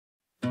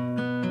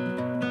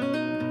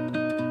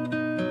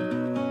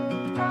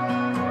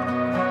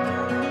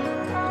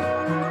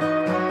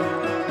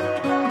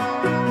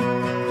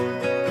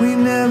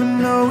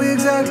know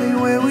exactly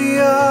where we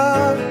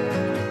are,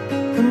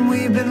 and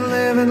we've been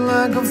living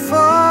like a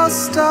false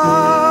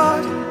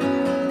start,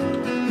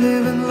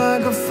 living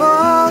like a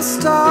false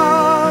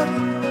start.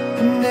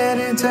 And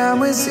anytime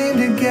we seem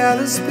to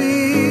gather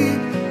speed,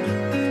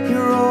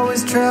 you're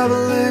always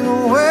traveling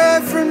away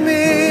from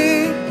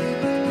me,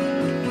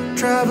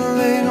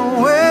 traveling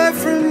away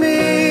from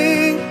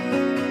me.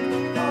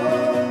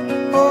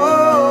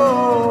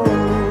 Oh,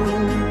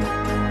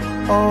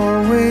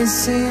 always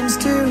seems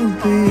to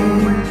be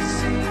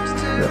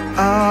the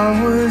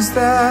hours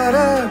that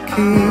are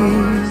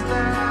key.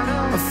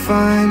 I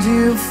find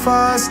you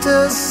fast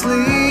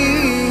asleep.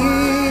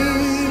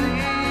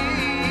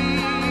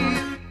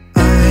 I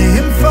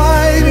am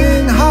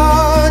fighting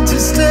hard to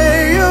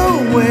stay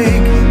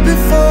awake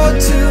before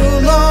too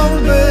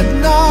long, but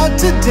not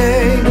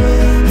today.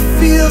 I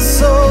feel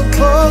so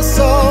close,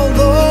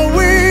 although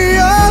we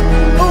are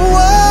a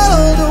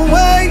world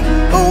away,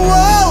 a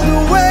world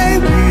away.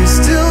 We're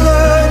still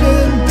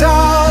learning,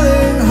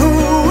 darling, who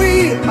we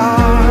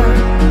are.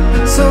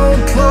 So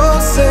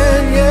close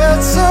and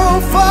yet so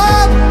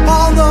far,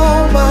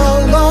 although my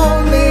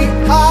lonely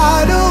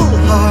idle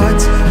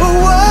heart's a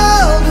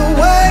world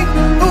away,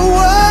 a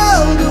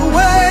world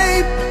away.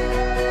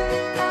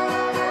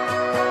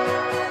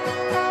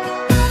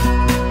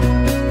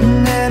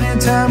 And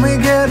anytime we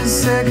get a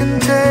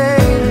second take,